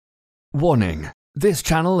Warning: this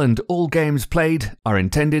channel and all games played are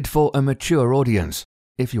intended for a mature audience.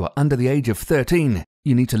 If you are under the age of 13,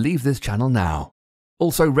 you need to leave this channel now.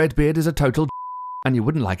 Also, Redbeard is a total and you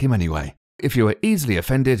wouldn't like him anyway. If you are easily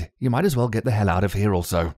offended, you might as well get the hell out of here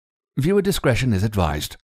also. Viewer discretion is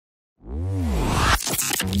advised.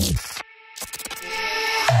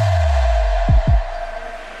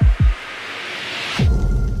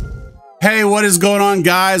 Hey, what is going on,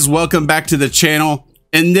 guys? Welcome back to the channel.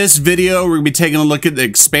 In this video, we're going to be taking a look at the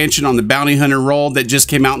expansion on the Bounty Hunter role that just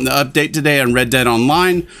came out in the update today on Red Dead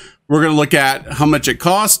Online. We're going to look at how much it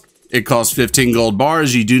costs. It costs 15 gold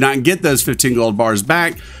bars. You do not get those 15 gold bars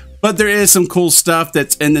back, but there is some cool stuff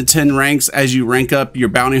that's in the 10 ranks as you rank up your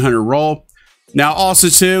Bounty Hunter role. Now, also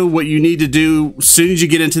too, what you need to do as soon as you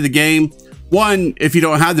get into the game, one, if you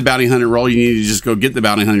don't have the Bounty Hunter role, you need to just go get the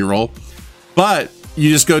Bounty Hunter role. But you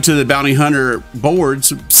just go to the Bounty Hunter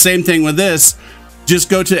boards. Same thing with this.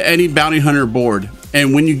 Just go to any Bounty Hunter board,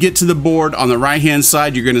 and when you get to the board on the right hand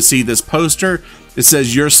side, you're going to see this poster. It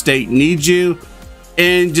says your state needs you,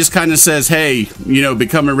 and just kind of says, hey, you know,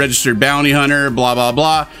 become a registered bounty hunter, blah blah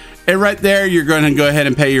blah. And right there, you're going to go ahead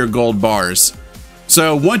and pay your gold bars.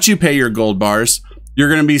 So once you pay your gold bars, you're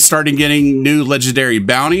going to be starting getting new legendary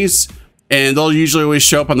bounties, and they'll usually always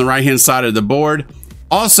show up on the right hand side of the board.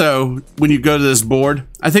 Also, when you go to this board,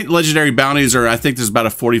 I think legendary bounties are, I think there's about a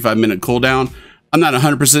 45-minute cooldown. I'm not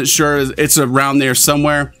 100% sure. It's around there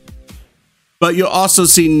somewhere. But you'll also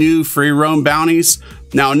see new free roam bounties.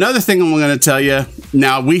 Now, another thing I'm going to tell you.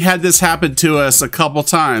 Now, we had this happen to us a couple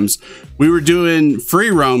times. We were doing free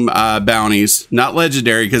roam bounties, not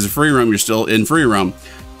legendary, because of free roam, you're still in free roam.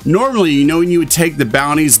 Normally, you know, when you would take the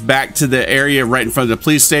bounties back to the area right in front of the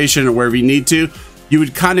police station or wherever you need to, you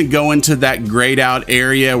would kind of go into that grayed out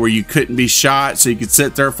area where you couldn't be shot, so you could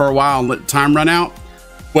sit there for a while and let time run out.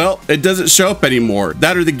 Well, it doesn't show up anymore.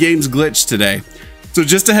 That or the game's glitched today. So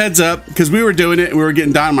just a heads up, because we were doing it and we were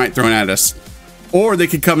getting dynamite thrown at us. Or they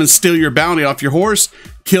could come and steal your bounty off your horse,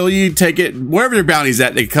 kill you, take it, wherever your bounty's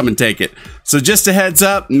at, they could come and take it. So just a heads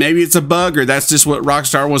up, maybe it's a bug or that's just what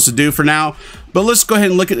Rockstar wants to do for now. But let's go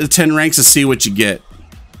ahead and look at the 10 ranks and see what you get.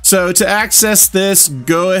 So to access this,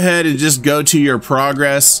 go ahead and just go to your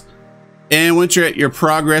progress. And once you're at your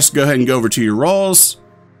progress, go ahead and go over to your roles.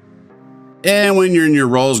 And when you're in your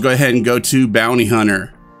roles, go ahead and go to Bounty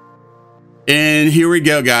Hunter. And here we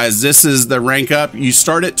go, guys. This is the rank up. You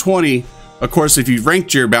start at 20. Of course, if you've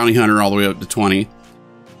ranked your Bounty Hunter all the way up to 20.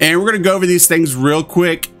 And we're going to go over these things real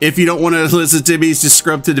quick. If you don't want to listen to me, just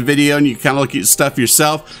scrub to the video and you kind of look at stuff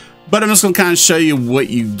yourself. But I'm just going to kind of show you what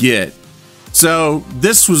you get. So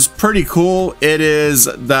this was pretty cool. It is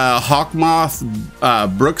the Hawkmoth,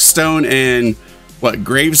 Brookstone, and what,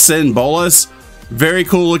 Gravesend bolas. Very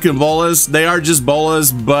cool looking bolas. They are just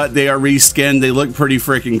bolas, but they are reskinned. They look pretty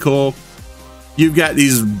freaking cool. You've got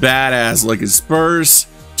these badass looking spurs,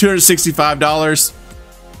 $265.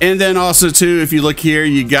 And then also too, if you look here,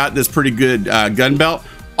 you got this pretty good gun belt.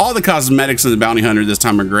 All the cosmetics in the Bounty Hunter this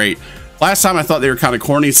time are great. Last time I thought they were kind of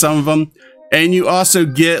corny, some of them. And you also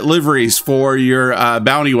get liveries for your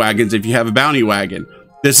bounty wagons if you have a bounty wagon.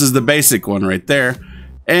 This is the basic one right there.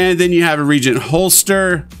 And then you have a Regent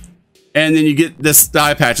holster. And then you get this, the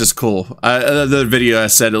eye patch is cool. The video I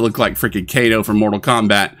said it looked like freaking Kano from Mortal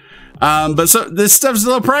Kombat. But so this stuff's a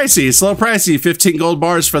little pricey. It's a little pricey. 15 gold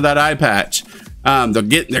bars for that eye patch.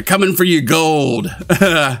 They're coming for your gold.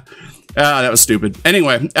 That was stupid.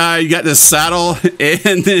 Anyway, you got this saddle,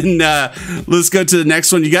 and then let's go to the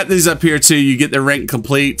next one. You got these up here too. You get the rank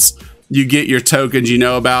completes. You get your tokens you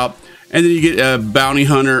know about, and then you get a Bounty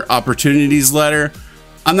Hunter opportunities letter.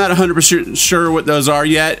 I'm not 100% sure what those are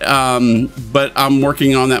yet, but I'm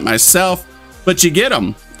working on that myself. But you get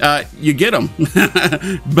them. You get them.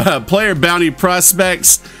 Player bounty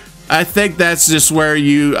prospects. I think that's just where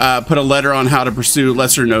you put a letter on how to pursue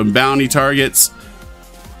lesser known bounty targets.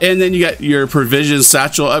 And then you got your provision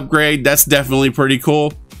satchel upgrade. That's definitely pretty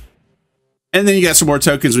cool. And then you got some more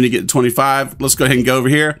tokens when you get to 25. Let's go ahead and go over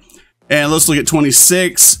here. And let's look at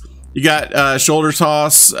 26. You got shoulder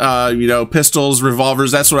toss, you know, pistols, revolvers.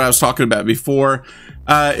 That's what I was talking about before.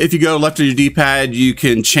 If you go left of your D-pad, you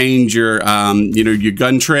can change your, you know, your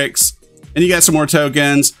gun tricks. And you got some more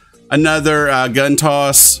tokens, another gun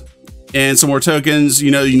toss, and some more tokens. You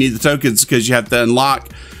know, you need the tokens because you have to unlock,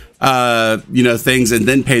 you know, things and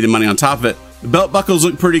then pay the money on top of it. The belt buckles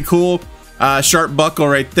look pretty cool. Sharp buckle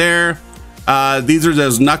right there. These are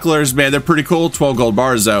those knucklers, man. They're pretty cool. 12 gold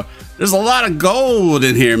bars though. There's a lot of gold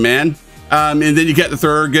in here, man. And then you get the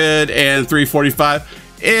Thorogood and 345.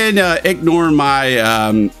 And ignore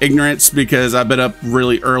my ignorance because I've been up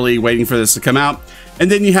really early waiting for this to come out. And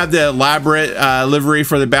then you have the elaborate livery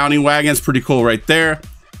for the bounty wagon. It's pretty cool right there.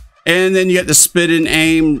 And then you got the spit and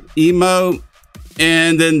aim emote.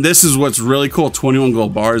 And then this is what's really cool. 21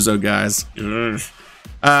 gold bars though, guys.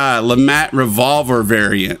 Lamat revolver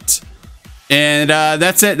variant. And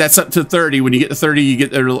that's it. That's up to 30. When you get to 30, you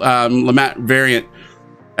get the Lamat variant.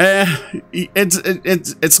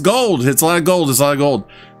 It's gold. It's a lot of gold. It's a lot of gold.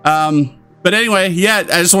 But anyway, yeah,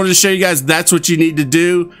 I just wanted to show you guys that's what you need to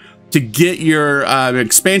do to get your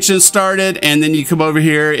expansion started. And then you come over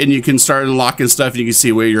here and you can start unlocking stuff and you can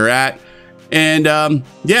see where you're at. And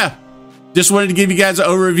yeah, just wanted to give you guys an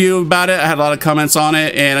overview about it. I had a lot of comments on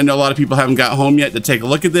it, and I know a lot of people haven't got home yet to take a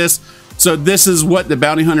look at this. So this is what the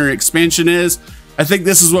Bounty Hunter expansion is. I think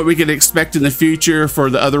this is what we can expect in the future for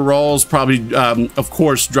the other roles, probably, of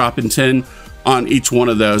course, dropping 10 on each one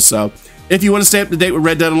of those. So if you want to stay up to date with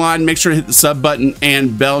Red Dead Online, make sure to hit the sub button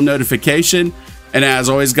and bell notification. And as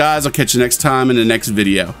always, guys, I'll catch you next time in the next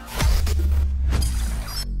video.